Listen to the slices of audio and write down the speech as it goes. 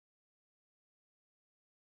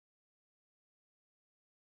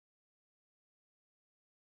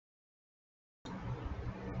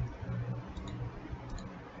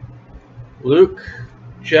Luke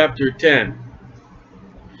chapter 10.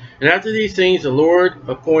 And after these things, the Lord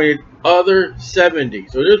appointed other 70.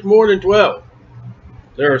 So there's more than 12.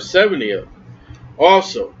 There are 70 of them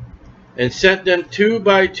also. And sent them 2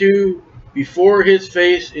 by 2 before his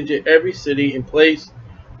face into every city and place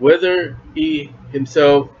whither he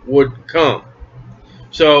himself would come.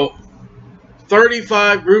 So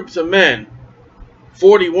 35 groups of men,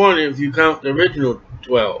 41 if you count the original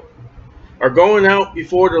 12, are going out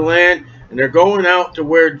before the land, and they're going out to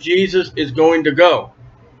where Jesus is going to go.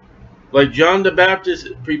 Like John the Baptist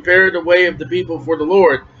prepared the way of the people for the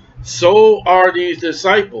Lord, so are these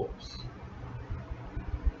disciples.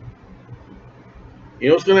 You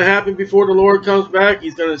know what's going to happen before the Lord comes back?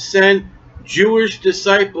 He's going to send Jewish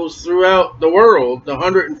disciples throughout the world, the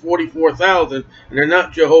 144,000, and they're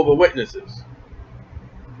not Jehovah's Witnesses.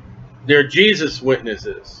 They're Jesus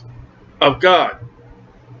witnesses of God.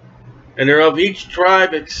 And they're of each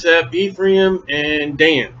tribe except Ephraim and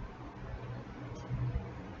Dan.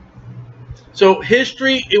 So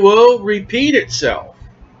history, it will repeat itself.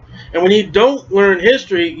 And when you don't learn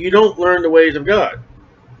history, you don't learn the ways of God.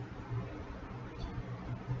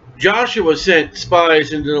 Joshua sent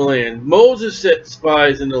spies into the land. Moses sent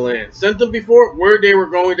spies in the land. Sent them before where they were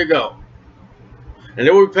going to go. And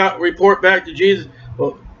they would report back to Jesus,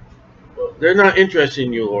 well, they're not interested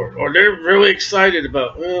in you, Lord. Or they're really excited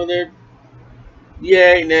about, well, they're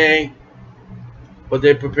yay, nay. But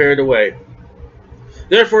they prepared a way.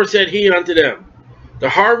 Therefore said he unto them, the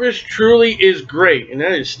harvest truly is great, and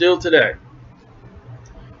that is still today.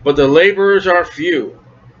 But the laborers are few.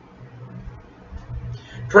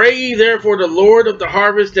 Pray ye therefore the Lord of the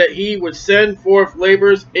harvest that he would send forth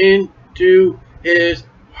laborers into his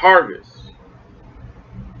harvest.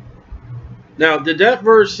 Now, did that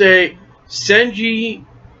verse say, send ye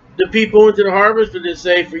the people into the harvest, or did it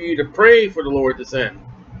say for you to pray for the Lord to send?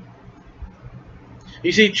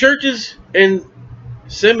 You see, churches and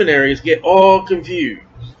seminaries get all confused.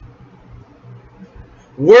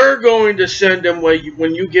 We're going to send them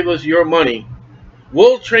when you give us your money.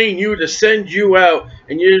 We'll train you to send you out,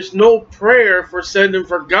 and there's no prayer for sending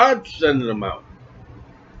for God sending them out.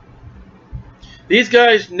 These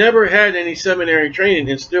guys never had any seminary training,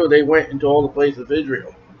 and still they went into all the places of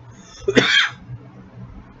Israel.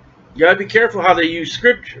 You gotta be careful how they use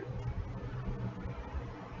scripture.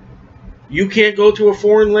 You can't go to a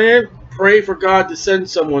foreign land, pray for God to send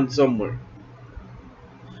someone somewhere.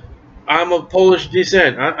 I'm of Polish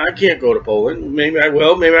descent. I can't go to Poland. Maybe I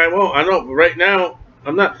will, maybe I won't. I don't know. But right now,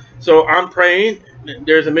 I'm not. So I'm praying.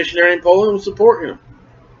 There's a missionary in Poland. I'm supporting him.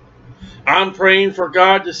 I'm praying for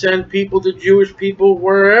God to send people to Jewish people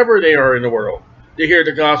wherever they are in the world to hear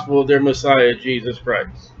the gospel of their Messiah, Jesus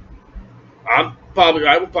Christ. I probably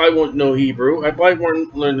won't know Hebrew. I probably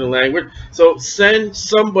won't learn the language. So send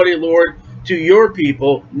somebody, Lord, to your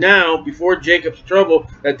people now before Jacob's trouble,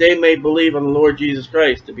 that they may believe on the Lord Jesus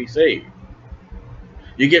Christ to be saved.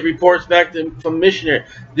 You get reports back from missionary.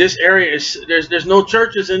 This area is there's no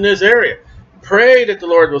churches in this area. Pray that the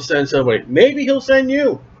Lord will send somebody. Maybe he'll send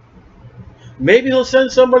you. Maybe he'll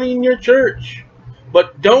send somebody in your church.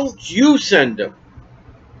 But don't you send them.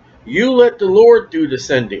 You let the Lord do the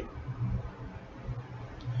sending.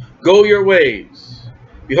 Go your ways.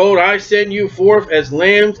 Behold, I send you forth as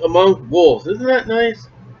lambs among wolves. Isn't that nice?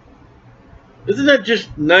 Isn't that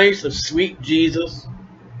just nice of sweet Jesus?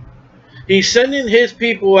 He's sending his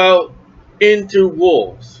people out into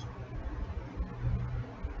wolves.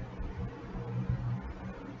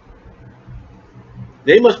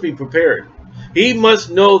 They must be prepared. He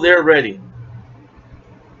must know they're ready.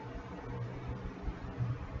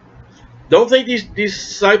 Don't think these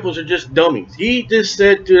disciples are just dummies. He just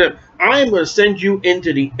said to them, I am going to send you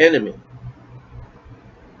into the enemy.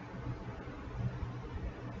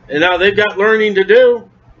 And now they've got learning to do.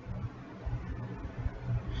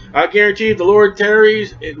 I guarantee if the Lord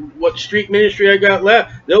tarries, what street ministry I got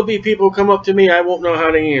left, there'll be people who come up to me I won't know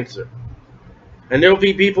how to answer. And there'll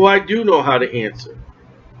be people I do know how to answer.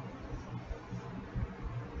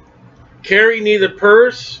 Carry neither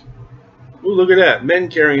purse. Ooh, look at that. Men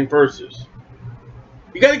carrying purses.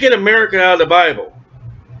 You got to get America out of the Bible.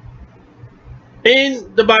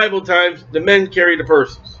 In the Bible times, the men carry the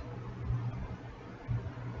purses.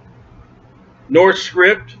 Nor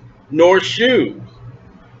script, nor shoes.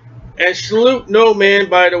 And salute no man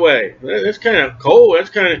by the way. That's kind of cold. That's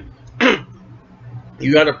kind of...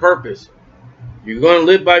 You got a purpose. You're going to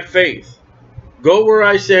live by faith. Go where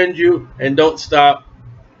I send you and don't stop.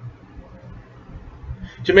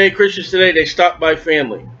 Too many Christians today, they stop by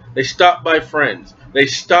family. They stop by friends. They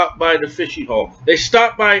stop by the fishing hole. They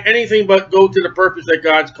stop by anything but go to the purpose that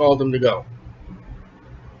God's called them to go.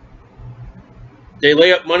 They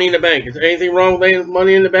lay up money in the bank. Is there anything wrong with laying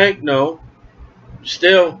money in the bank? No.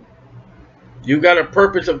 Still, you got a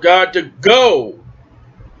purpose of God to go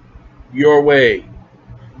your way.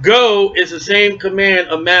 Go is the same command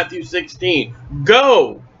of Matthew 16.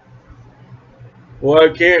 Go. Well, I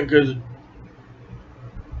can't because...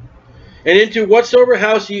 And into whatsoever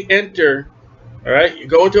house ye enter, all right, you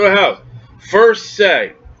go into a house. First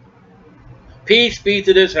say, peace be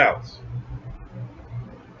to this house.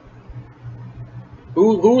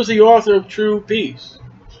 Who is the author of true peace?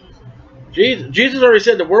 Jesus. Jesus already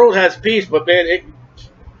said the world has peace, but man,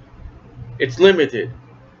 it's limited.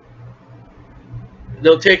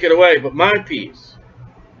 They'll take it away. But my peace,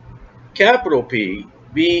 capital P,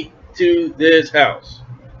 be to this house.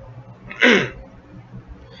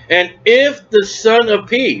 And if the Son of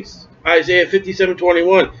Peace, Isaiah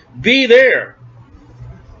 57:21, be there.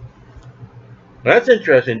 That's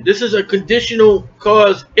interesting. This is a conditional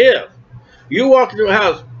clause. If you walk into a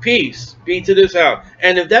house, peace be to this house.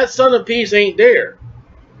 And if that Son of Peace ain't there,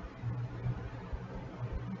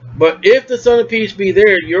 but if the Son of Peace be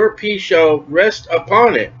there, your peace shall rest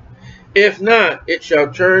upon it. If not, it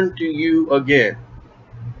shall turn to you again.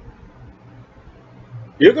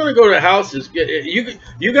 You're going to go to houses.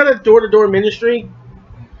 You got a door-to-door ministry.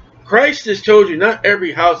 Christ has told you not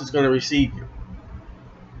every house is going to receive you.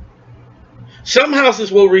 Some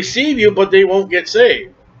houses will receive you, but they won't get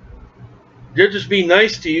saved. They'll just be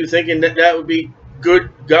nice to you, thinking that that would be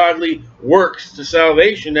good, godly works to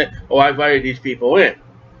salvation. That, oh, I invited these people in.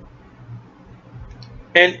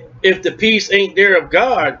 And if the peace ain't there of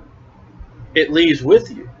God, it leaves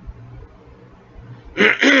with you.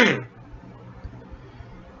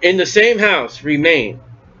 In the same house remain,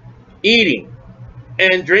 eating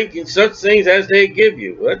and drinking such things as they give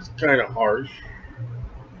you. Well, that's kind of harsh.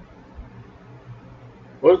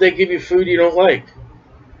 What if they give you food you don't like?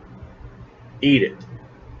 Eat it.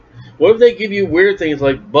 What if they give you weird things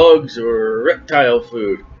like bugs or reptile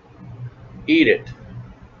food? Eat it.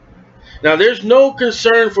 Now, there's no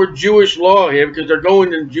concern for Jewish law here because they're going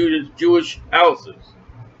to Jewish houses.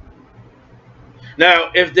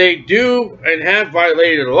 Now, if they do and have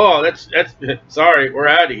violated the law, that's sorry, we're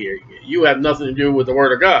out of here. You have nothing to do with the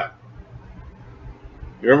Word of God.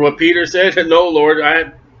 You remember what Peter said? No, Lord, I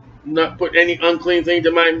have not put any unclean thing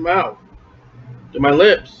to my mouth, to my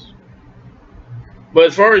lips. But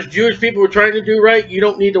as far as Jewish people are trying to do right, you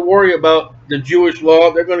don't need to worry about the Jewish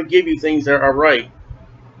law. They're going to give you things that are right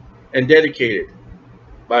and dedicated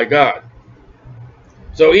by God.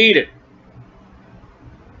 So eat it.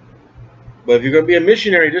 But if you're going to be a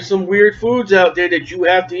missionary, there's some weird foods out there that you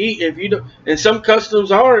have to eat. If you don't, and some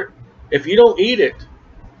customs are, if you don't eat it,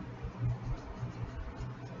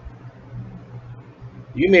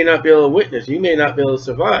 you may not be able to witness. You may not be able to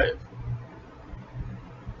survive.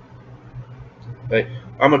 Like,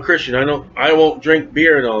 I'm a Christian. I won't drink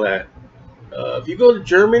beer and all that. If you go to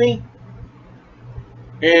Germany,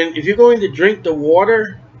 and if you're going to drink the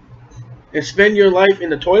water and spend your life in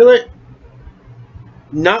the toilet,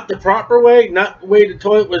 not the proper way, not the way the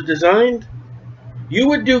toilet was designed, you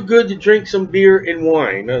would do good to drink some beer and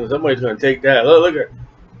wine. Now, somebody's going to take that. Oh, look at it.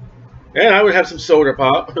 And I would have some soda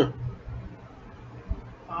pop.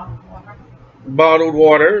 Bottled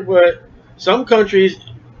water. But some countries,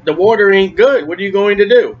 the water ain't good. What are you going to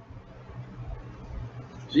do?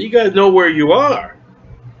 So you guys know where you are.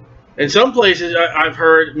 In some places, I've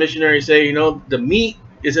heard missionaries say, you know, the meat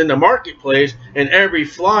is in the marketplace and every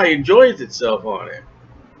fly enjoys itself on it.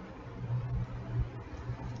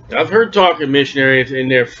 I've heard talking missionaries in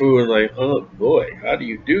their food like, oh boy, how do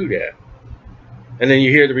you do that? And then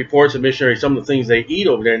you hear the reports of missionaries, some of the things they eat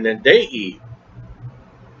over there and then they eat.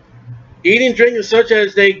 Eating, drinking such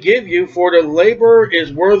as they give you, for the laborer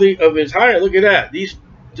is worthy of his hire. Look at that. These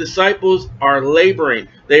disciples are laboring.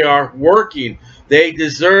 They are working. They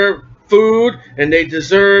deserve food and they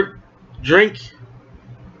deserve drink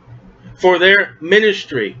for their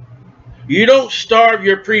ministry. You don't starve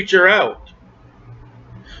your preacher out.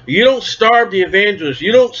 You don't starve the evangelist.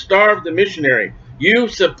 You don't starve the missionary. You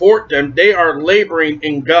support them. They are laboring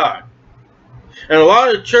in God. And a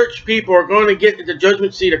lot of church people are going to get to the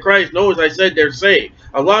judgment seat of Christ. No, as I said, they're saved.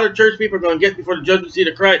 A lot of church people are going to get before the judgment seat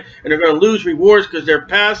of Christ, and they're going to lose rewards because their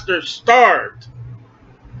pastor starved.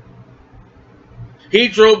 He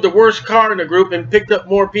drove the worst car in the group and picked up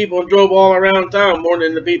more people and drove all around town more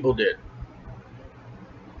than the people did.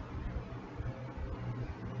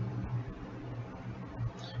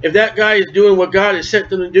 If that guy is doing what God has sent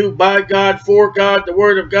them to do, by God, for God, the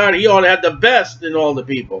Word of God, he ought to have the best in all the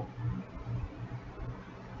people.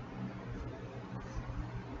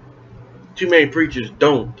 Too many preachers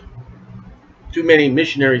don't. Too many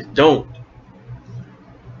missionaries don't.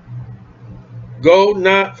 Go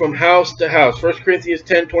not from house to house. 1 Corinthians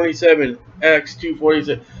 10:27, Acts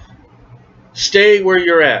 2:46. Stay where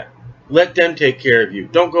you're at. Let them take care of you.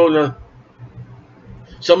 Don't go to...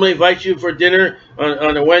 Somebody invites you for dinner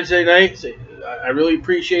on a Wednesday night. Say, I really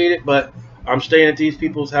appreciate it, but I'm staying at these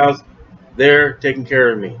people's house. They're taking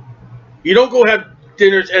care of me. You don't go have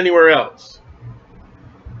dinners anywhere else.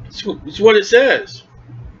 It's what it says.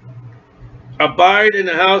 Abide in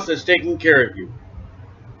the house that's taking care of you.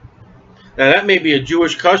 Now, that may be a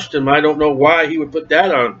Jewish custom. I don't know why he would put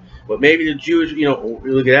that on. But maybe the Jews, you know,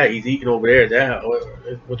 look at that. He's eating over there.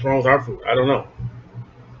 What's wrong with our food? I don't know.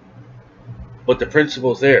 But the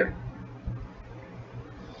principle's there.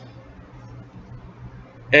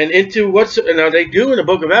 And now they do in the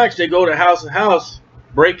book of Acts, they go to house to house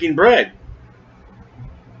breaking bread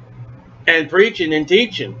and preaching and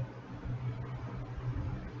teaching.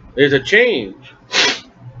 There's a change.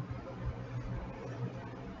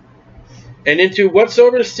 And into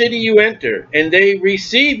whatsoever city you enter, and they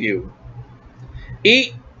receive you,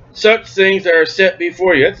 eat such things that are set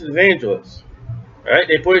before you. That's evangelists. Right?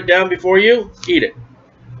 They put it down before you, eat it.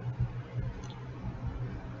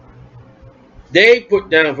 They put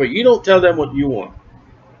down for you. You don't tell them what you want.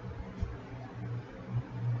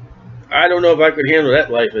 I don't know if I could handle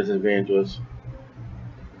that life as an evangelist.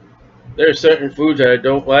 There are certain foods that I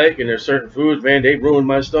don't like, and there's certain foods, man, they ruin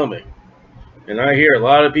my stomach. And I hear a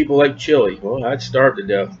lot of people like chili. Well, I'd starve to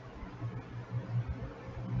death.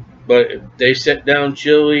 But if they set down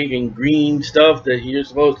chili and green stuff that you're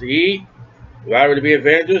supposed to eat, if I were to be an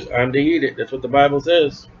evangelist, I'm to eat it. That's what the Bible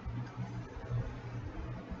says.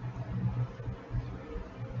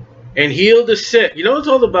 And heal the sick. You know, it's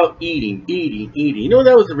all about eating. You know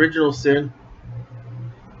that was the original sin?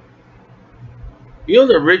 You know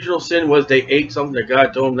the original sin was they ate something that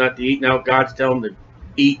God told them not to eat. Now God's telling them to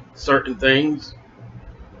eat certain things.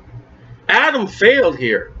 Adam failed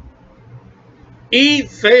here.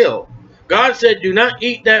 Eve failed. God said, do not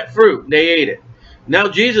eat that fruit. They ate it. Now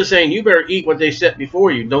Jesus is saying, you better eat what they set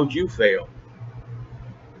before you. Don't you fail.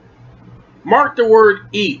 Mark the word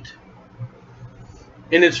eat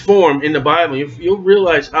in its form in the Bible. You'll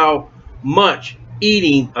realize how much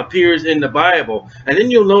eating appears in the Bible. And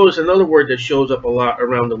then you'll notice another word that shows up a lot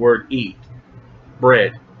around the word eat.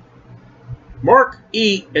 Bread. Mark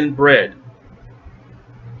eat and bread.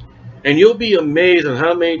 And you'll be amazed on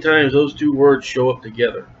how many times those two words show up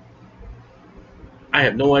together. I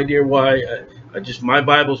have no idea why. My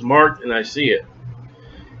Bible's marked and I see it.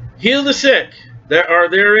 Heal the sick that are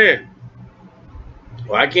therein.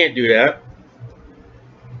 Well, I can't do that.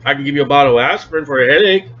 I can give you a bottle of aspirin for a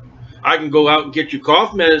headache. I can go out and get you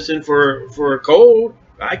cough medicine for a cold.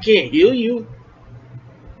 I can't heal you.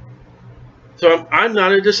 So I'm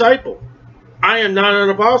not a disciple. I am not an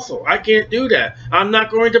apostle. I can't do that. I'm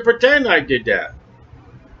not going to pretend I did that.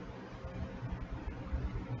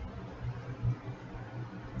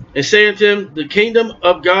 And say unto him, the kingdom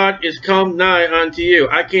of God is come nigh unto you.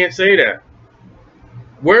 I can't say that.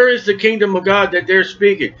 Where is the kingdom of God that they're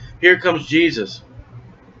speaking? Here comes Jesus.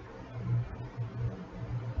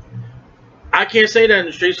 I can't say that in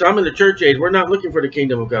the streets. So I'm in the church age. We're not looking for the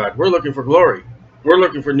kingdom of God. We're looking for glory. We're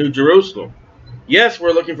looking for New Jerusalem. Yes,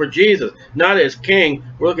 we're looking for Jesus, not as king.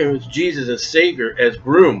 We're looking for Jesus as Savior, as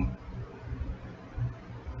groom.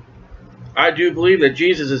 I do believe that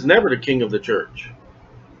Jesus is never the king of the church.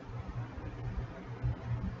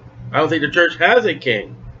 I don't think the church has a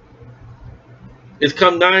king. It's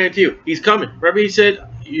come nigh unto you. He's coming. Remember he said,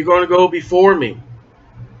 you're going to go before me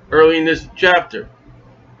early in this chapter.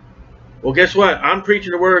 Well, guess what? I'm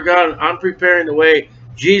preaching the word of God, and I'm preparing the way.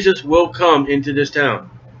 Jesus will come into this town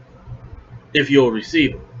if you'll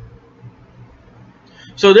receive him.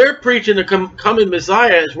 So they're preaching the coming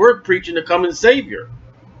Messiah as we're preaching the coming Savior.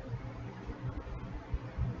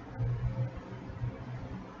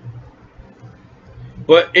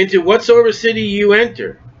 But into whatsoever city you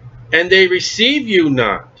enter, and they receive you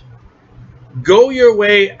not, go your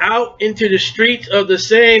way out into the streets of the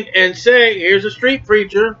same, and say, here's a street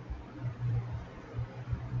preacher.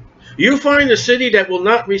 You find a city that will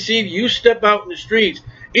not receive you, step out in the streets.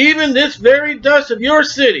 Even this very dust of your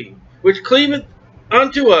city, which cleaveth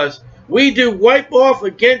unto us, we do wipe off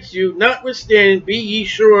against you. Notwithstanding, be ye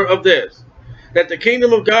sure of this, that the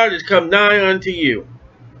kingdom of God is come nigh unto you.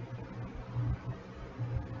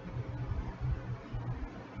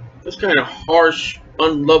 That's kind of harsh,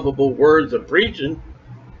 unlovable words of preaching.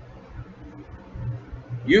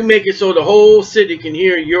 You make it so the whole city can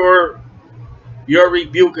hear your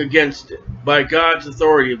rebuke against it by God's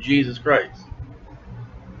authority of Jesus Christ.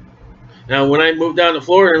 Now, when I moved down to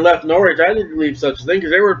Florida and left Norwich, I didn't believe such a thing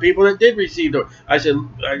because there were people that did receive it. I said,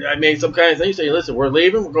 I made some kind of thing saying, listen, we're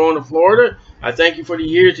leaving. We're going to Florida. I thank you for the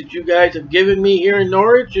years that you guys have given me here in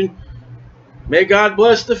Norwich, and may God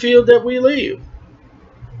bless the field that we leave.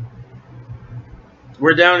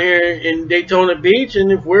 We're down here in Daytona Beach,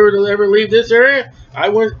 and if we were to ever leave this area,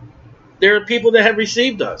 there are people that have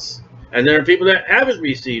received us, and there are people that haven't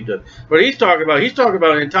received us. But he's talking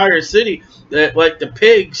about an entire city that, like the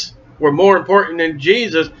pigs, were more important than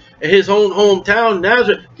Jesus in his own hometown,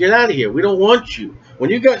 Nazareth. Get out of here. We don't want you. When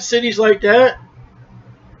you got cities like that,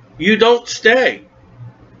 you don't stay.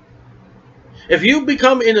 If you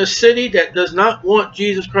become in a city that does not want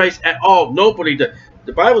Jesus Christ at all, nobody does.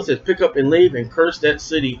 The Bible says pick up and leave and curse that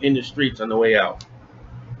city in the streets on the way out.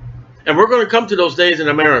 And we're going to come to those days in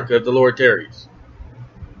America if the Lord tarries.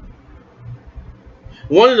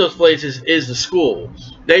 One of those places is the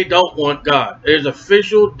schools. They don't want God. There's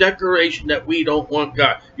official declaration that we don't want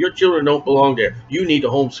God. Your children don't belong there. You need to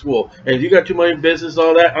homeschool. And if you got too much business,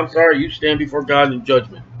 all that, I'm sorry, you stand before God in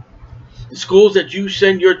judgment. The schools that you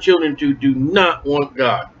send your children to do not want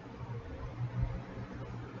God.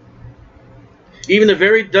 Even the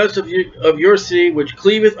very dust of your city, which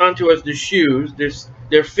cleaveth unto us the shoes,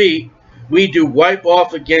 their feet, we do wipe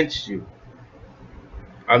off against you.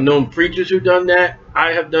 I've known preachers who've done that.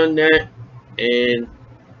 I have done that. And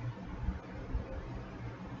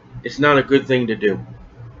it's not a good thing to do.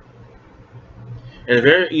 And if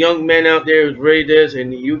there are young men out there who's ready this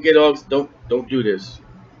and you get off, don't do this.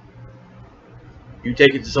 You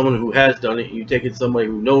take it to someone who has done it. You take it to somebody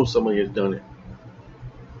who knows somebody has done it.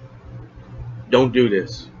 Don't do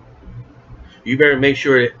this. You better make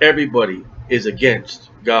sure that everybody is against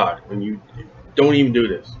God when you don't even do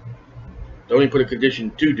this. Don't even put a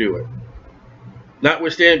condition to do it.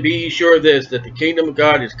 Notwithstanding, be ye sure of this, that the kingdom of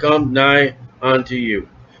God is come nigh unto you.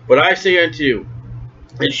 But I say unto you,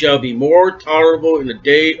 it shall be more tolerable in the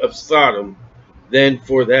day of Sodom than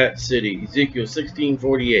for that city. Ezekiel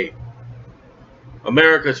 16:48.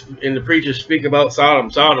 America and the preachers speak about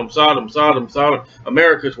Sodom, Sodom, Sodom, Sodom, Sodom.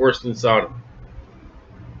 America's worse than Sodom.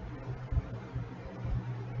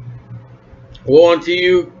 Woe unto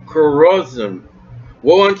you, Chorazin!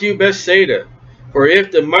 Woe unto you, Bethsaida! For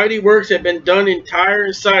if the mighty works had been done in Tyre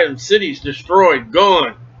and Sidon, cities destroyed,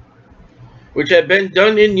 gone, which had been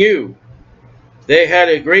done in you, they had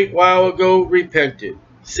a great while ago repented,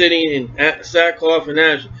 sitting in sackcloth and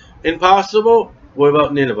ashes. Impossible? What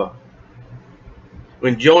about Nineveh?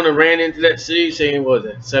 When Jonah ran into that city saying, what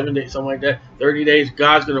was that, 7 days, something like that, 30 days,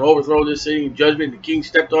 God's going to overthrow this city in judgment. The king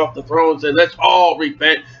stepped off the throne and said, let's all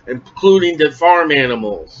repent, including the farm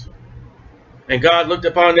animals. And God looked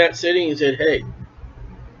upon that city and said, hey,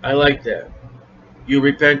 I like that. You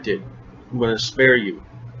repented. I'm going to spare you.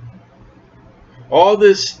 All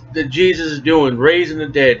this that Jesus is doing, raising the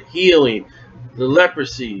dead, healing, the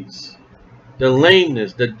leprosies, the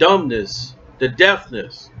lameness, the dumbness, the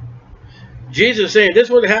deafness. Jesus is saying this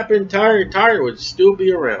would happen in Tyre. Tyre would still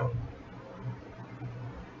be around.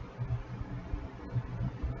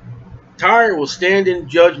 Tyre will stand in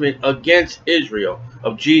judgment against Israel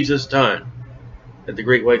of Jesus' time at the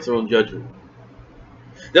great white throne judgment.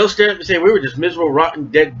 They'll stand up and say, we were just miserable, rotten,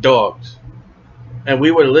 dead dogs. And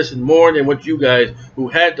we would have listened more than what you guys who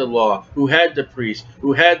had the law, who had the priest,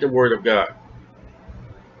 who had the word of God.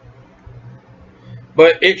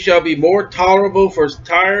 But it shall be more tolerable for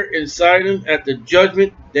Tyre and Sidon at the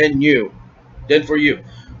judgment than for you.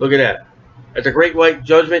 Look at that. At the great white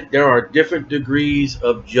judgment, there are different degrees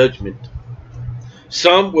of judgment.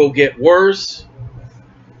 Some will get worse.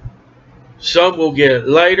 Some will get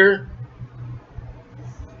lighter.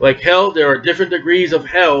 Like hell, there are different degrees of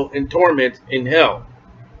hell and torment in hell.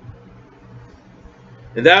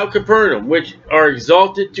 And thou, Capernaum, which are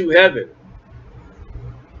exalted to heaven,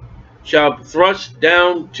 shall thrust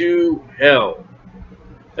down to hell.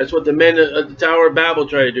 That's what the men of the Tower of Babel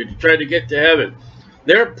try to do. To try to get to heaven.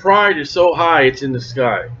 Their pride is so high it's in the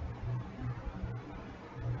sky.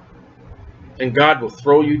 And God will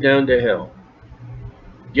throw you down to hell.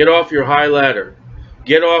 Get off your high ladder.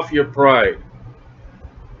 Get off your pride.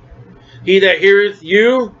 He that heareth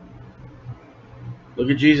you, look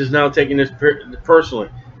at Jesus now taking this personally,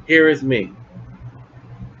 heareth me.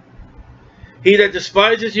 He that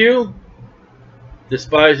despises you,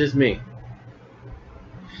 despises me.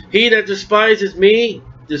 He that despises me,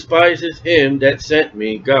 despises him that sent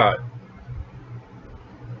me, God.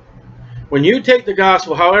 When you take the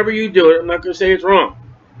gospel, however you do it, I'm not going to say it's wrong.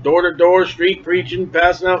 Door to door, street preaching,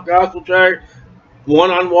 passing out gospel tract,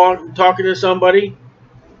 one-on-one, talking to somebody.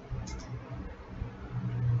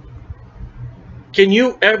 Can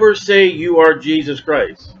you ever say you are Jesus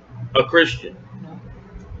Christ? a Christian.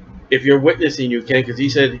 If you're witnessing, you can, because he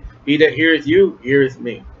said, he that heareth you, heareth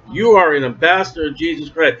me. You are an ambassador of Jesus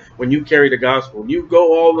Christ when you carry the gospel. When you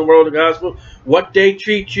go all in the world of the gospel, what they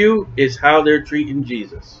treat you is how they're treating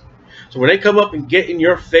Jesus. So when they come up and get in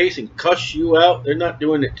your face and cuss you out, they're not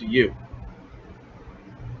doing it to you.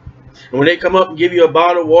 And when they come up and give you a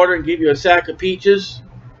bottle of water and give you a sack of peaches,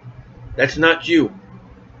 that's not you.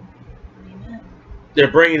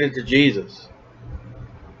 They're bringing it to Jesus.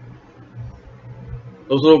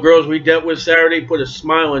 Those little girls we dealt with Saturday put a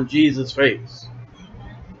smile on Jesus' face.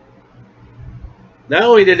 Not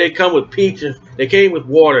only did they come with peaches, they came with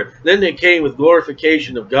water. Then they came with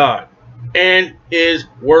glorification of God and His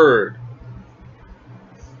Word.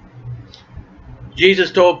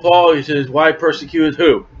 Jesus told Paul, he says, why persecute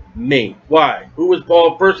who? Me. Why? Who was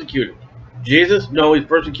Paul persecuting? Jesus? No, he's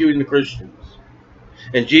persecuting the Christians.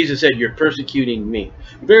 And Jesus said, you're persecuting me.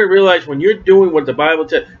 You better realize when you're doing what the Bible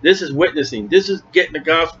says, this is witnessing. This is getting the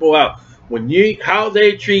gospel out. How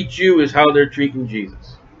they treat you is how they're treating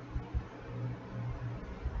Jesus.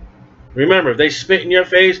 Remember, if they spit in your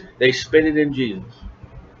face, they spit it in Jesus.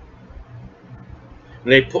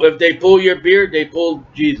 And if they pull your beard, they pull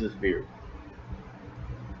Jesus' beard.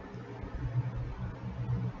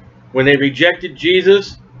 When they rejected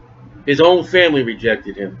Jesus, his own family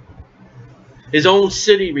rejected him. His own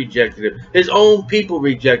city rejected him. His own people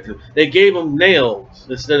rejected him. They gave him nails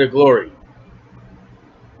instead of glory.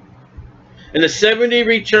 And the 70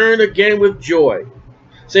 returned again with joy,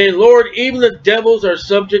 saying, Lord, even the devils are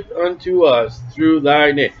subject unto us through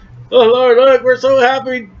thy name. Oh, Lord, look, we're so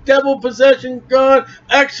happy. Devil possession gone.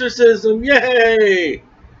 Exorcism. Yay.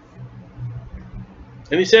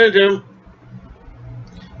 And he said to him,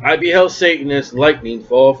 I beheld Satan as lightning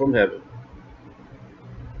fall from heaven.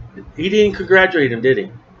 He didn't congratulate him, did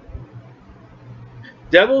he?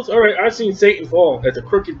 Devils? All right, I've seen Satan fall at the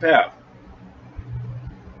crooked path.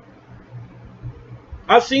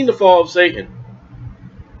 I've seen the fall of Satan.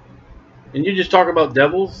 And you just talk about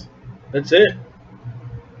devils? That's it.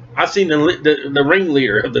 I've seen the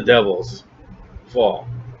ringleader of the devils fall.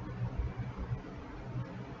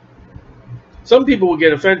 Some people will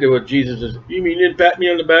get offended with Jesus. You mean you didn't pat me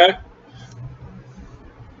on the back?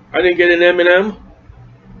 I didn't get an M&M.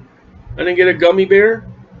 I didn't get a gummy bear.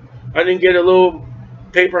 I didn't get a little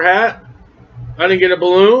paper hat. I didn't get a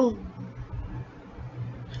balloon.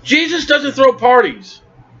 Jesus doesn't throw parties.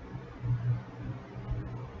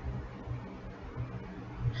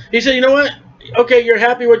 He said, you know what? Okay, you're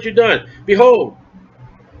happy what you've done. Behold,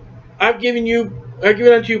 I've given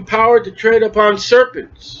unto you power to tread upon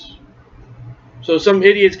serpents. So some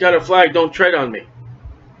idiot's got a flag, don't tread on me,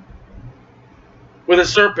 with a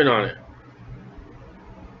serpent on it.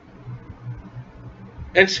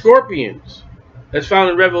 And scorpions, as found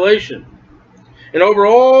in Revelation. And over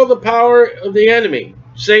all the power of the enemy,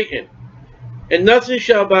 Satan. And nothing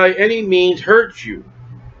shall by any means hurt you.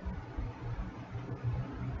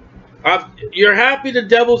 You're happy the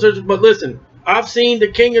devils are, but listen, I've seen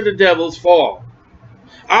the king of the devils fall.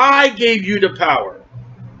 I gave you the power.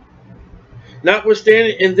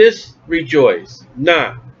 Notwithstanding, in this rejoice.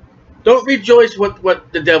 Nah. Don't rejoice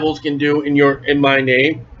what the devils can do in my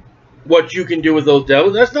name. What you can do with those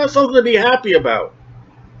devils. That's not something to be happy about.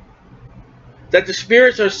 That the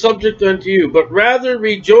spirits are subject unto you, but rather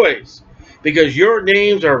rejoice, because your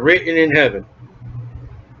names are written in heaven.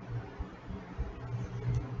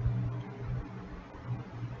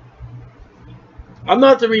 I'm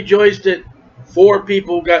not to rejoice that 4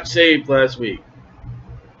 people got saved last week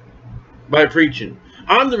by preaching.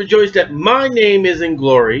 I'm to rejoice that my name is in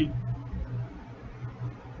glory.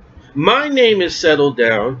 My name is settled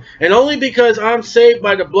down, and only because I'm saved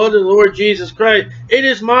by the blood of the Lord Jesus Christ, it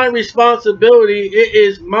is my responsibility, it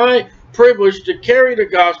is my privilege to carry the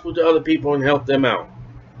gospel to other people and help them out.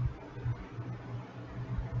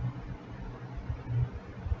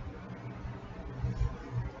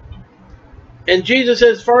 And Jesus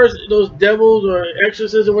says, as far as those devils or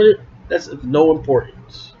exorcism, that's of no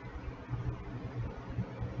importance.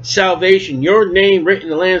 Salvation, your name written in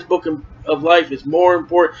the Lamb's Book of Life is more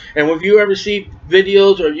important. And if you ever see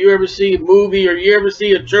videos, or you ever see a movie, or you ever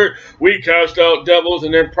see a church, we cast out devils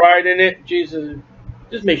and then pride in it, Jesus,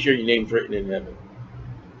 just make sure your name's written in heaven.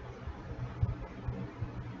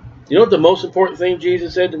 You know what the most important thing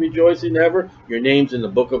Jesus said to rejoice in ever? Your name's in the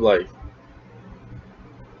book of life.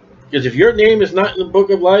 Because if your name is not in the book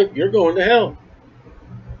of life, you're going to hell.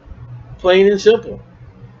 Plain and simple.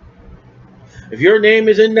 If your name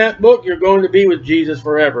is in that book, you're going to be with Jesus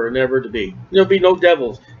forever and never to be. There'll be no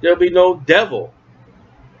devils. There'll be no devil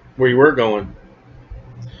where you were going.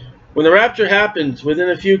 When the rapture happens,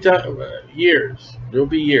 within a few years, there will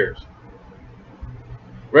be years.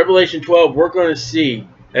 Revelation 12, we're going to see,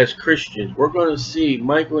 as Christians, we're going to see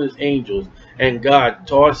Michael and his angels and God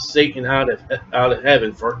toss Satan out of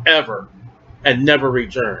heaven forever and never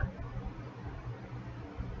return.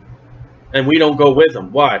 And we don't go with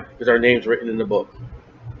them. Why? Because our name's written in the book.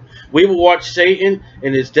 We will watch Satan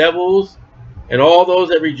and his devils and all those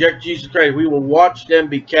that reject Jesus Christ. We will watch them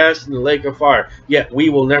be cast in the lake of fire. Yet we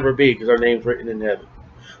will never be, because our name's written in heaven.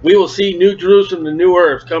 We will see New Jerusalem, the new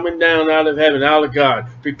earth, coming down out of heaven, out of God,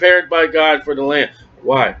 prepared by God for the Lamb.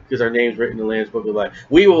 Why? Because our name's written in the Lamb's book of life.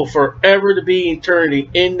 We will forever to be eternity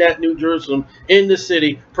in that New Jerusalem, in the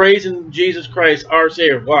city, praising Jesus Christ, our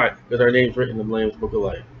Savior. Why? Because our name's written in the Lamb's book of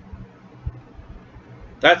life.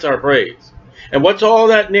 That's our praise. And what's all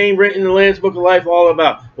that name written in the Lamb's book of life all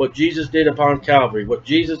about? What Jesus did upon Calvary. What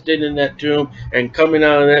Jesus did in that tomb, and coming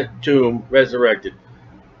out of that tomb resurrected.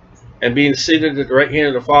 And being seated at the right hand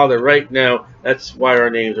of the Father right now. That's why our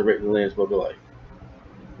names are written in the Lamb's book of life.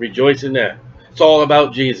 Rejoice in that. It's all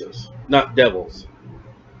about Jesus, not devils.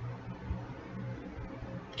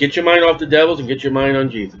 Get your mind off the devils and get your mind on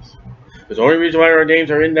Jesus. Because the only reason why our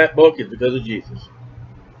names are in that book is because of Jesus.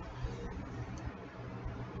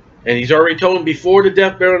 And he's already told him before the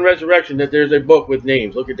death, burial, and resurrection that there's a book with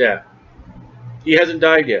names. Look at that. He hasn't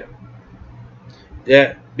died yet.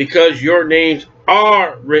 That because your names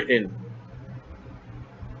are written.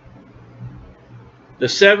 The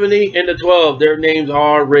 70 and the 12, their names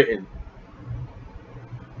are written.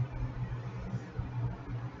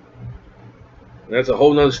 And that's a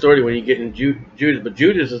whole nother story when you get in Judas. But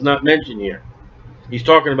Judas is not mentioned here. He's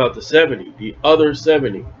talking about the 70, the other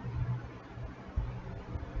 70.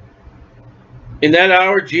 In that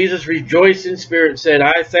hour, Jesus rejoiced in spirit and said,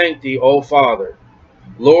 I thank thee, O Father,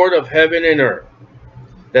 Lord of heaven and earth,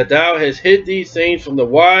 that thou hast hid these things from the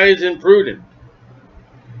wise and prudent,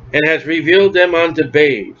 and hast revealed them unto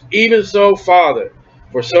babes. Even so, Father,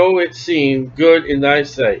 for so it seemed good in thy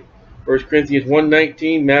sight. 1 Corinthians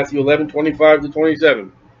 1:19, Matthew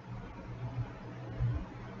 11:25-27.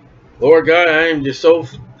 Lord God, I am just so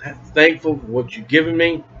thankful for what you've given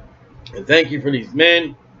me, and thank you for these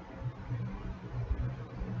men.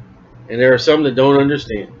 And there are some that don't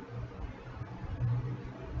understand.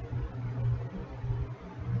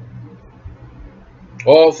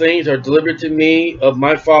 All things are delivered to me of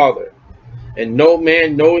my Father, and no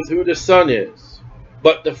man knoweth who the Son is,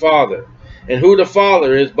 but the Father, and who the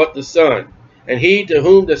Father is, but the Son, and he to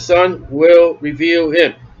whom the Son will reveal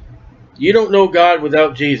him. You don't know God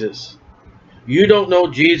without Jesus. You don't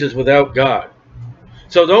know Jesus without God.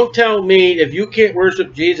 So don't tell me, if you can't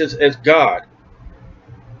worship Jesus as God,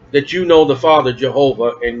 that you know the Father,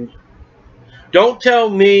 Jehovah. And don't tell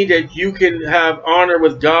me that you can have honor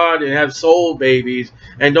with God and have soul babies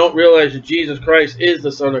and don't realize that Jesus Christ is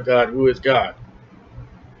the Son of God, who is God.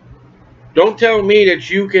 Don't tell me that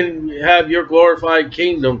you can have your glorified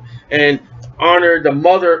kingdom and honor the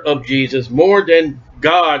mother of Jesus more than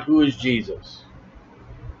God, who is Jesus.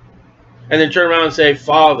 And then turn around and say,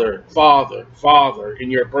 Father, Father, Father,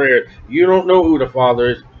 in your prayer. You don't know who the Father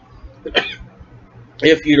is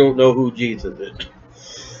if you don't know who Jesus is.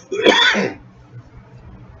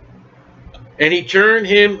 And he turned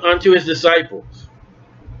him unto his disciples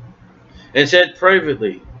and said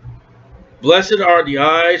privately, Blessed are the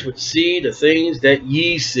eyes which see the things that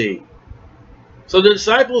ye see. So the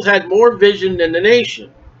disciples had more vision than the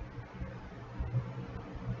nation,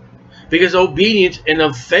 because of obedience and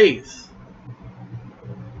of faith.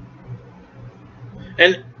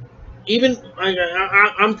 And even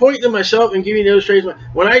I'm pointing to myself and giving illustrations.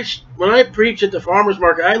 When I preach at the farmers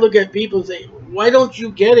market, I look at people and say, why don't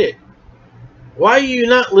you get it? Why are you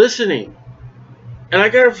not listening? And I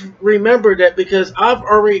got to remember that because I've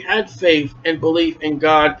already had faith and belief in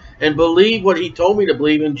God and believe what he told me to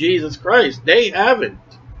believe in Jesus Christ. They haven't.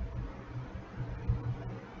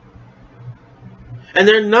 And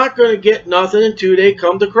they're not going to get nothing until they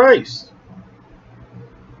come to Christ.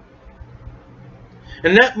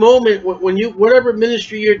 And that moment, when you, whatever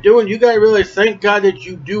ministry you're doing, you got to realize, thank God that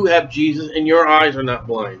you do have Jesus and your eyes are not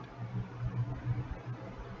blind.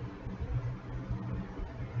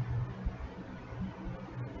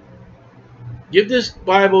 Give this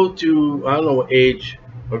Bible to, I don't know what age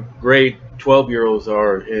or grade 12-year-olds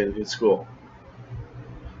are in school.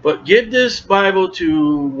 But give this Bible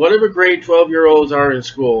to whatever grade 12-year-olds are in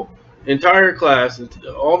school, entire class,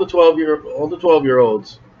 all the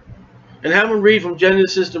 12-year-olds, and have them read from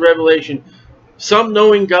Genesis to Revelation, some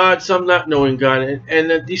knowing God, some not knowing God.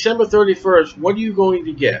 And on December 31st, what are you going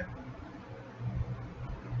to get?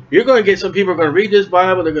 You're going to get some people who are going to read this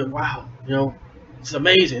Bible, they're going, wow, you know, It's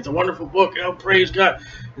amazing. It's a wonderful book. Oh, praise God.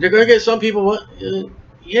 And they're going to get some people, what?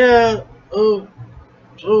 Yeah.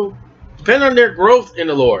 So depend on their growth in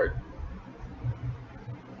the Lord.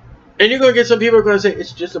 And you're going to get some people who are going to say,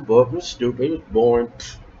 it's just a book. It's stupid. It's boring.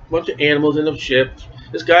 Pfft, bunch of animals in the ship.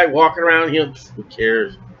 This guy walking around here. Pfft, who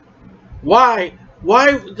cares? Why?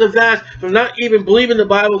 Why the vast from not even believing the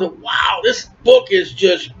Bible to, wow, this book is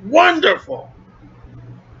just wonderful.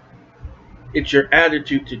 It's your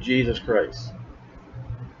attitude to Jesus Christ.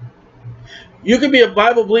 You could be a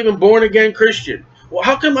Bible-believing, born-again Christian. Well,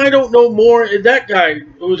 how come I don't know more than that guy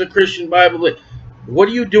who's a Christian Bible-believing? What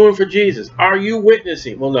are you doing for Jesus? Are you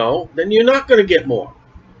witnessing? Well, no. Then you're not going to get more.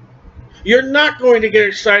 You're not going to get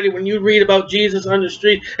excited when you read about Jesus on the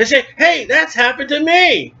street and say, hey, that's happened to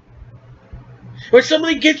me. When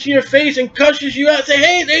somebody gets in your face and cusses you out, say,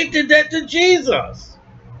 hey, they did that to Jesus.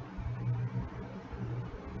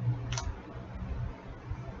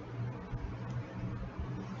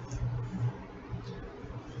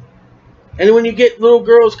 And when you get little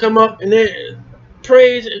girls come up and they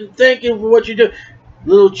praise and thank you for what you do,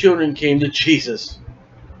 little children came to Jesus.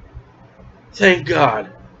 Thank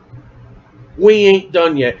God. We ain't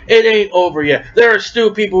done yet. It ain't over yet. There are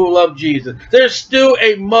still people who love Jesus. There's still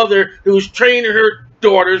a mother who's training her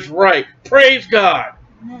daughters right. Praise God.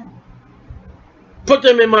 Put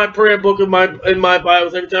them in my prayer book in my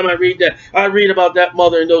Bibles. Every time I read that, I read about that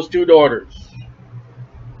mother and those two daughters.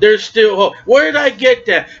 There's still hope. Where did I get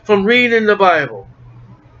that? From reading the Bible.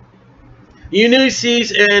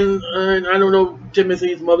 Ulysses and I don't know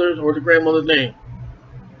Timothy's mother's or the grandmother's name,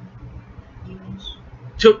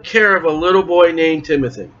 took care of a little boy named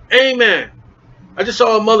Timothy. Amen. I just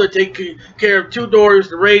saw a mother take care of two daughters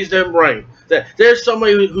to raise them right. That there's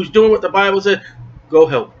somebody who's doing what the Bible says. Go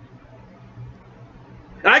help.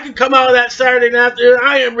 And I can come out of that Saturday night after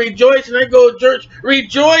I am rejoicing. I go to church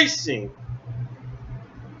rejoicing.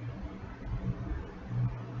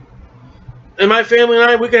 And my family and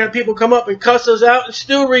I, we can have people come up and cuss us out and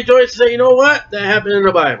still rejoice and say, you know what? That happened in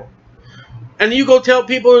the Bible. And you go tell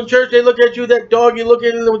people in church, they look at you, that doggy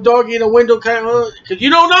looking in the doggy in the window, kind of, because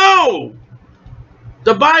you don't know.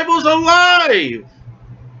 The Bible's alive.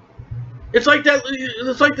 It's like that.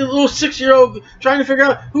 It's like the little 6-year-old trying to figure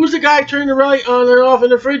out who's the guy turning the light on and off in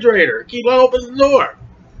the refrigerator. Keep on opening the door.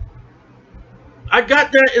 I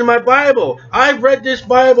got that in my Bible. I've read this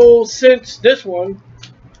Bible since this one.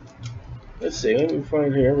 Let's see. Let me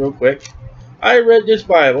find here real quick. I read this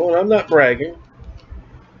Bible, and I'm not bragging,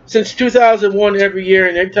 since 2001 every year,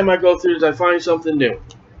 and every time I go through this, I find something new.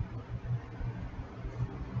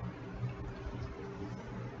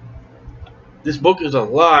 This book is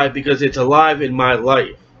alive because it's alive in my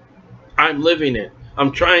life. I'm living it.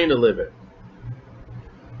 I'm trying to live it.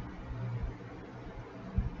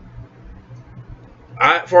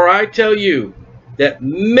 For I tell you that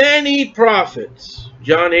many prophets,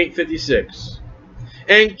 John 8:56,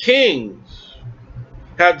 and kings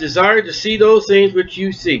have desired to see those things which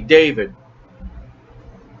you see. David.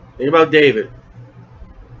 Think about David.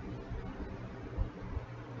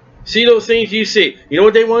 See those things you see. You know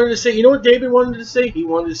what they wanted to see? You know what David wanted to see? He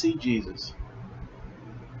wanted to see Jesus.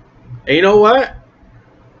 And you know what?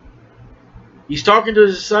 He's talking to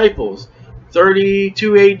his disciples.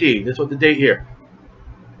 32 AD. That's what the date here.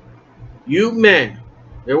 You men.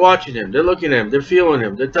 They're watching him. They're looking at him. They're feeling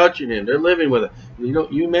him. They're touching him. They're living with him. You know,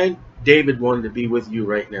 you men, David wanted to be with you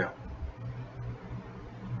right now.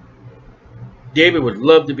 David would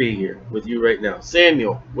love to be here with you right now.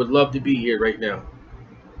 Samuel would love to be here right now.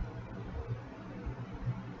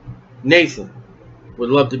 Nathan would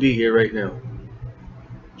love to be here right now.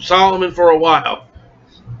 Solomon for a while,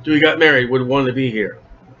 till he got married, would want to be here.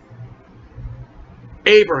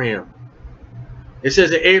 Abraham. It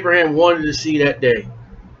says that Abraham wanted to see that day.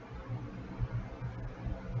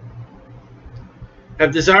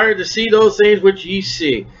 Have desired to see those things which ye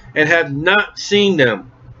see, and have not seen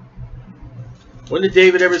them. When did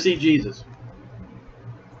David ever see Jesus?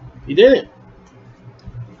 He didn't.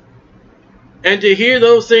 And to hear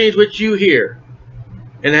those things which you hear,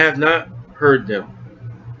 and have not heard them.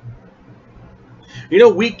 You know,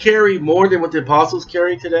 we carry more than what the apostles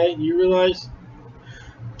carry today. You realize?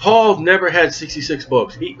 Paul never had 66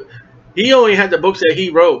 books. He only had the books that he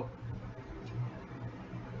wrote.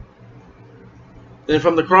 And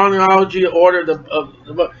from the chronology order of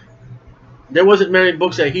the book, there wasn't many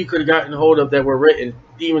books that he could have gotten hold of that were written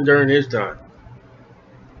even during his time.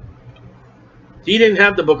 He didn't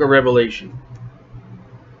have the book of Revelation.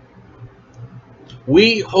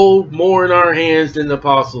 We hold more in our hands than the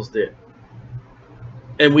apostles did.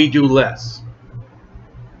 And we do less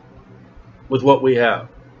with what we have.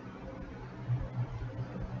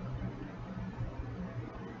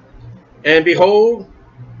 And behold,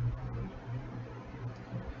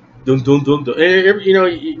 dun dun dun dun. And you know,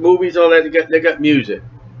 movies, all that, they got music.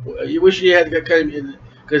 You wish you had that kind of,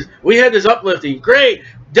 because we had this uplifting. Great,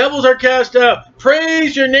 devils are cast out.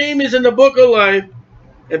 Praise, your name is in the book of life.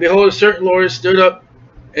 And behold, a certain Lord stood up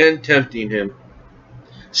and tempting him.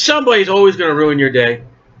 Somebody's always going to ruin your day.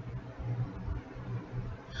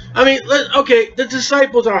 I mean, okay, the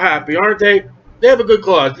disciples are happy, aren't they? They have a good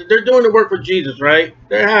cause. They're doing the work for Jesus, right?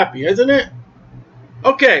 They're happy, isn't it?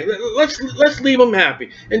 Okay, let's leave them happy.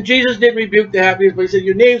 And Jesus didn't rebuke the happiness, but he said,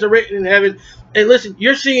 your names are written in heaven. And listen,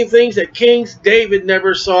 you're seeing things that King David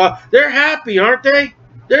never saw. They're happy, aren't they?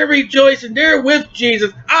 They're rejoicing. They're with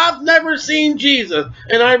Jesus. I've never seen Jesus,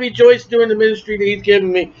 and I rejoice doing the ministry that he's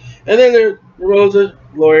given me. And then there arose a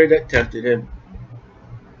lawyer that tempted him.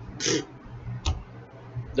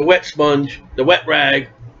 The wet sponge, the wet rag,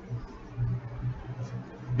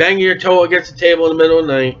 banging your toe against the table in the middle of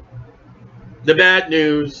the night, the bad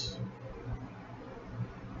news,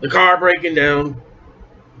 the car breaking down,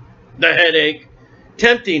 the headache,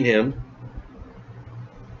 tempting him,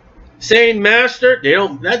 saying, Master,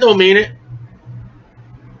 that don't mean it.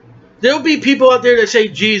 There'll be people out there that say,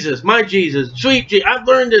 Jesus, my Jesus, sweet Jesus. I've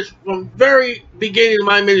learned this from very beginning of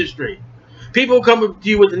my ministry. People come to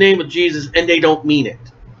you with the name of Jesus and they don't mean it.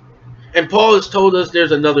 And Paul has told us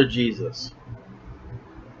there's another Jesus.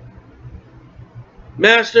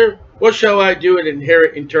 Master, what shall I do and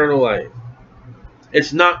inherit eternal life?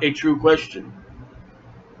 It's not a true question.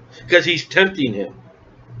 Because he's tempting him.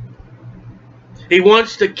 He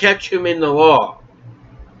wants to catch him in the law.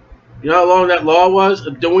 You know how long that law was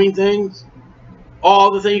of doing things?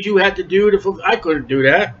 All the things you had to do to fulfill. I couldn't do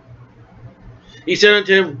that. He said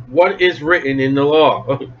unto him, what is written in the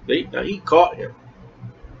law? He caught him.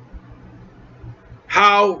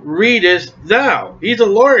 How readest thou? He's a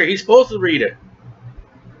lawyer. He's supposed to read it.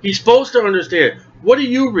 He's supposed to understand. What do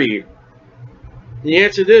you read? The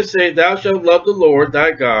answer to this, say, thou shalt love the Lord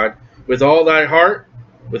thy God with all thy heart,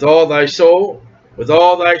 with all thy soul, with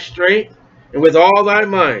all thy strength, and with all thy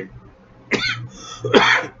mind,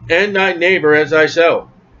 and thy neighbor as thyself.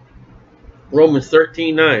 Romans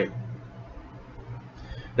 13:9.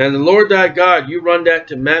 Now the Lord thy God, you run that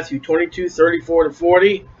to Matthew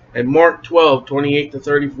 22:34-40 and Mark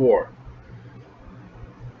 12:28-34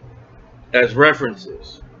 as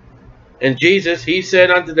references. And Jesus, he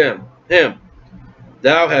said unto him,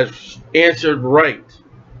 thou hast answered right.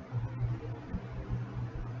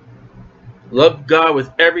 Love God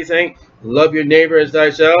with everything. Love your neighbor as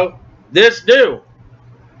thyself. This do,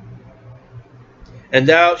 and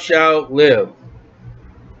thou shalt live.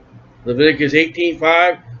 Leviticus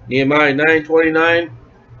 18:5, Nehemiah 9:29.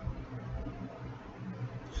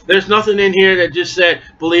 There's nothing in here that just said,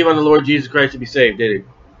 believe on the Lord Jesus Christ to be saved, did he?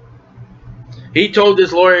 He told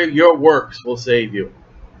this lawyer, your works will save you.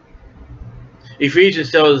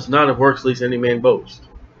 Ephesians tells us, not of works lest any man boast.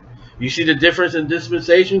 You see the difference in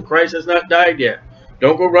dispensation? Christ has not died yet.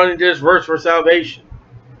 Don't go running to this verse for salvation.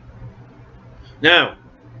 Now,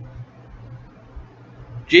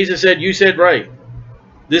 Jesus said, you said right.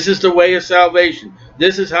 This is the way of salvation.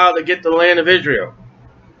 This is how to get the land of Israel.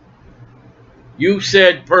 You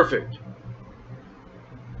said perfect.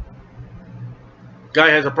 Guy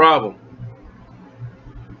has a problem.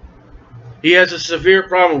 He has a severe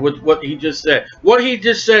problem with what he just said. What he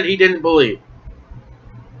just said, he didn't believe.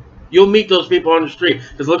 You'll meet those people on the street,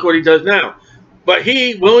 because look what he does now. But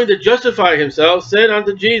he, willing to justify himself, said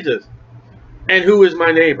unto Jesus, and who is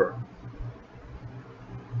my neighbor?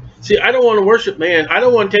 See, I don't want to worship man. I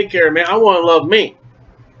don't want to take care of man. I want to love me.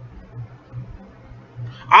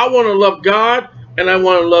 I want to love God, and I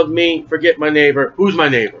want to love me. Forget my neighbor. Who's my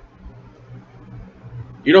neighbor?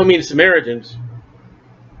 You don't mean the Samaritans.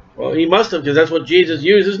 Well, he must have, because that's what Jesus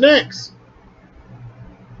uses next.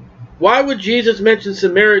 Why would Jesus mention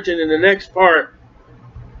Samaritan in the next part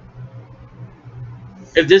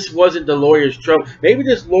if this wasn't the lawyer's trouble? Maybe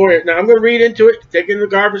this lawyer, now I'm going to read into it, take it in the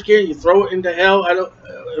garbage can, you throw it into hell,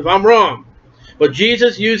 if I'm wrong. But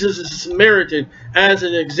Jesus uses a Samaritan as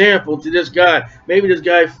an example to this guy. Maybe this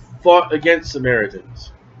guy fought against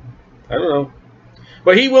Samaritans. I don't know.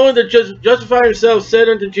 But he, willing to justify himself, said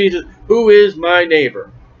unto Jesus, who is my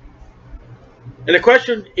neighbor? And the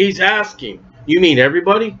question he's asking, you mean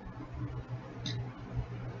everybody?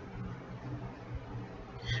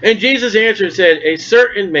 And Jesus answered and said, a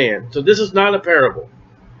certain man. So this is not a parable.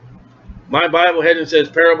 My Bible heading says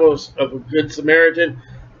parables of a good Samaritan.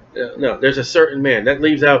 No, there's a certain man. That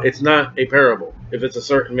leaves out, it's not a parable if it's a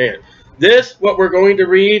certain man. This, what we're going to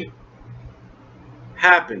read,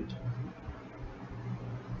 happened.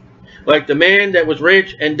 Like the man that was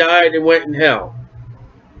rich and died and went in hell.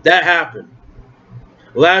 That happened.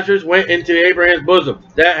 Lazarus went into Abraham's bosom.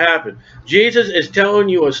 That happened. Jesus is telling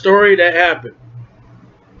you a story that happened.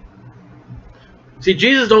 See,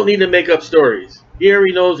 Jesus don't need to make up stories. He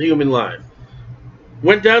already knows human life.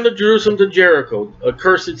 Went down to Jerusalem to Jericho, a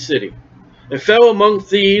cursed city, and fell among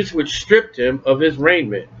thieves, which stripped him of his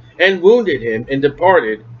raiment, and wounded him, and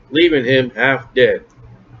departed, leaving him half dead.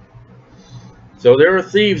 So there are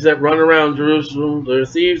thieves that run around Jerusalem. There are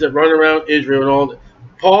thieves that run around Israel and all that.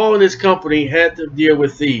 Paul and his company had to deal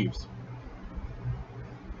with thieves.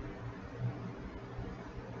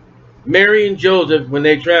 Mary and Joseph, when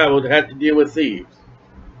they traveled, had to deal with thieves.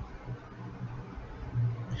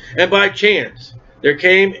 And by chance, there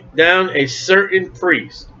came down a certain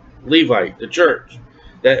priest, Levite, the church,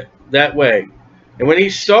 that way. And when he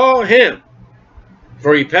saw him,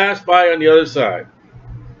 for he passed by on the other side,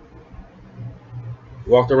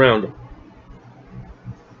 walked around him.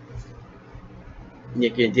 You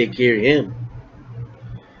can take care of him.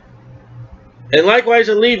 And likewise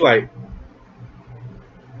a Levite.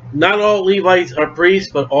 Not all Levites are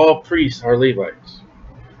priests, but all priests are Levites.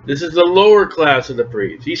 This is the lower class of the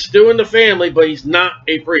priests. He's still in the family, but he's not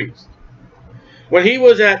a priest. When he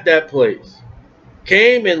was at that place,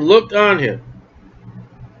 came and looked on him.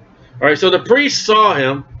 All right, so the priest saw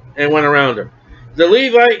him and went around him. The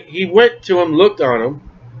Levite, he went to him, looked on him,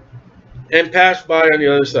 and passed by on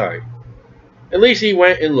the other side. At least he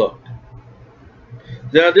went and looked.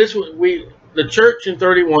 Now this the church in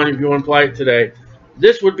 31, if you want to apply it today,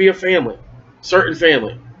 this would be a family, certain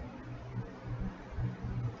family.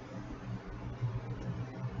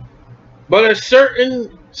 But a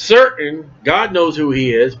certain, God knows who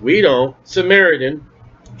he is, we don't, Samaritan,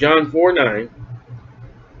 John 4:9,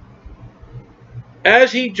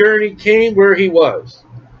 as he journeyed, came where he was.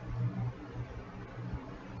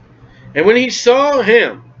 And when he saw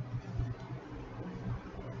him,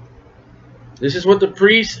 this is what the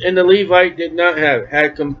priest and the Levite did not have,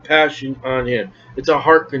 had compassion on him. It's a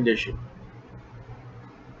heart condition.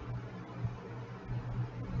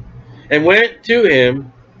 And went to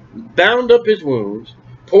him, bound up his wounds,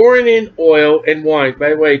 pouring in oil and wine. By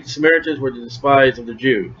the way, the Samaritans were the despised of the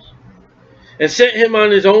Jews. And sent him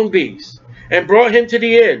on his own beast, and brought him to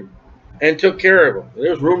the inn, and took care of him.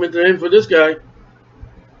 There was room in the inn for this guy.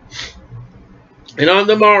 And on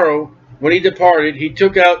the morrow, when he departed, he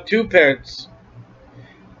took out 2 pence,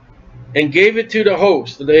 and gave it to the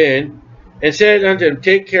host of the inn, and said unto him,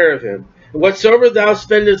 take care of him. And whatsoever thou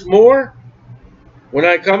spendest more, when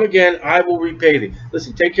I come again, I will repay thee.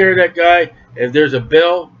 Listen, take care of that guy. If there's a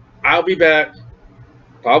bill, I'll be back.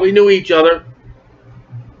 Probably knew each other.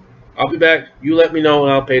 I'll be back. You let me know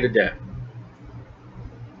and I'll pay the debt.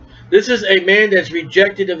 This is a man that's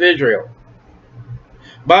rejected of Israel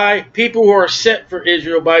by people who are set for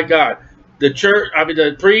Israel by God. The church,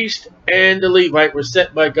 the priest and the Levite were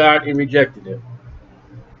set by God and rejected him.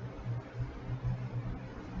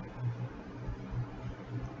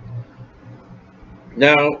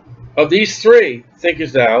 Now, of these 3,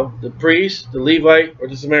 thinkest thou, the priest, the Levite, or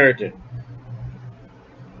the Samaritan,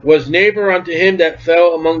 was neighbor unto him that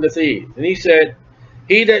fell among the thieves? And he said,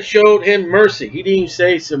 he that showed him mercy. He didn't even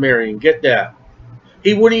say Samaritan. Get that.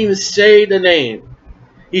 He wouldn't even say the name.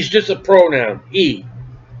 He's just a pronoun. He.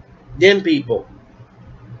 Them people.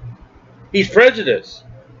 He's prejudiced.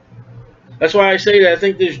 That's why I say that I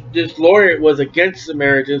think this lawyer was against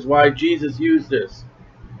Samaritans, why Jesus used this.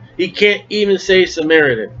 He can't even say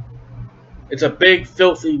Samaritan. It's a big,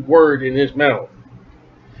 filthy word in his mouth.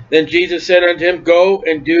 Then Jesus said unto him, go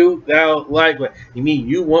and do thou likewise. You mean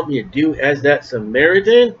you want me to do as that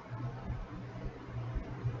Samaritan?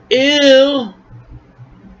 Ew.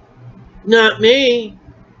 Not me.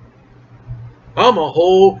 I'm a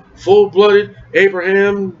whole, full-blooded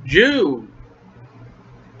Abraham Jew.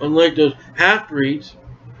 Unlike those half-breeds.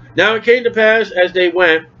 Now it came to pass as they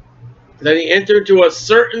went, that he entered into a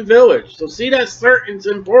certain village. So see, that certain's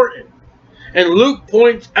important. And Luke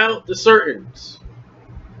points out the certains.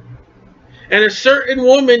 And a certain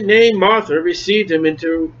woman named Martha received him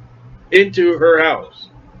into her house.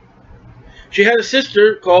 She had a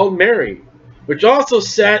sister called Mary, which also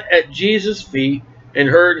sat at Jesus' feet and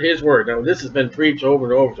heard his word. Now this has been preached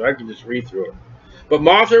over and over, so I can just read through it. But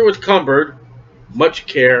Martha was cumbered, much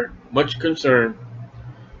care, much concern,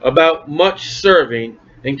 about much serving,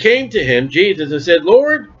 and came to him, Jesus, and said,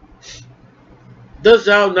 Lord, dost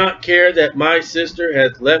thou not care that my sister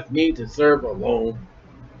hath left me to serve alone?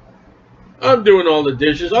 I'm doing all the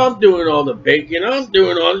dishes. I'm doing all the baking. I'm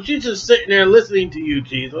doing all the... She's just sitting there listening to you,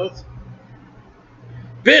 Jesus.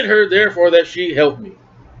 Bid her, therefore, that she help me.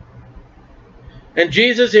 And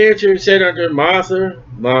Jesus answered and said unto her, Martha,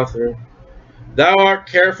 Martha, Thou art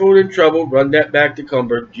careful and troubled. Run that back to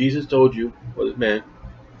Cumber. Jesus told you what it meant.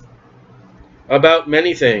 About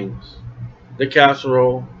many things. The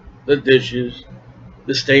casserole, the dishes,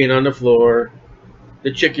 the stain on the floor,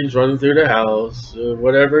 the chickens running through the house,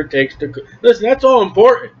 whatever it takes to cook. Listen, that's all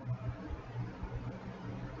important.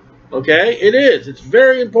 Okay? It is. It's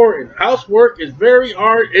very important. Housework is very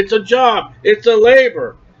hard. It's a job. It's a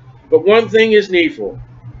labor. But one thing is needful.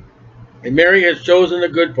 And Mary has chosen the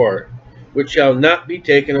good part, which shall not be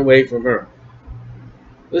taken away from her.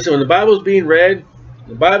 Listen, when the Bible's being read,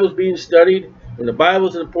 the Bible's being studied, when the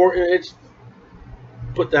Bible's important, it's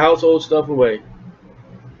put the household stuff away.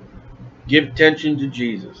 Give attention to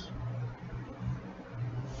Jesus.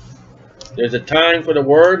 There's a time for the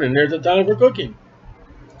word and there's a time for cooking.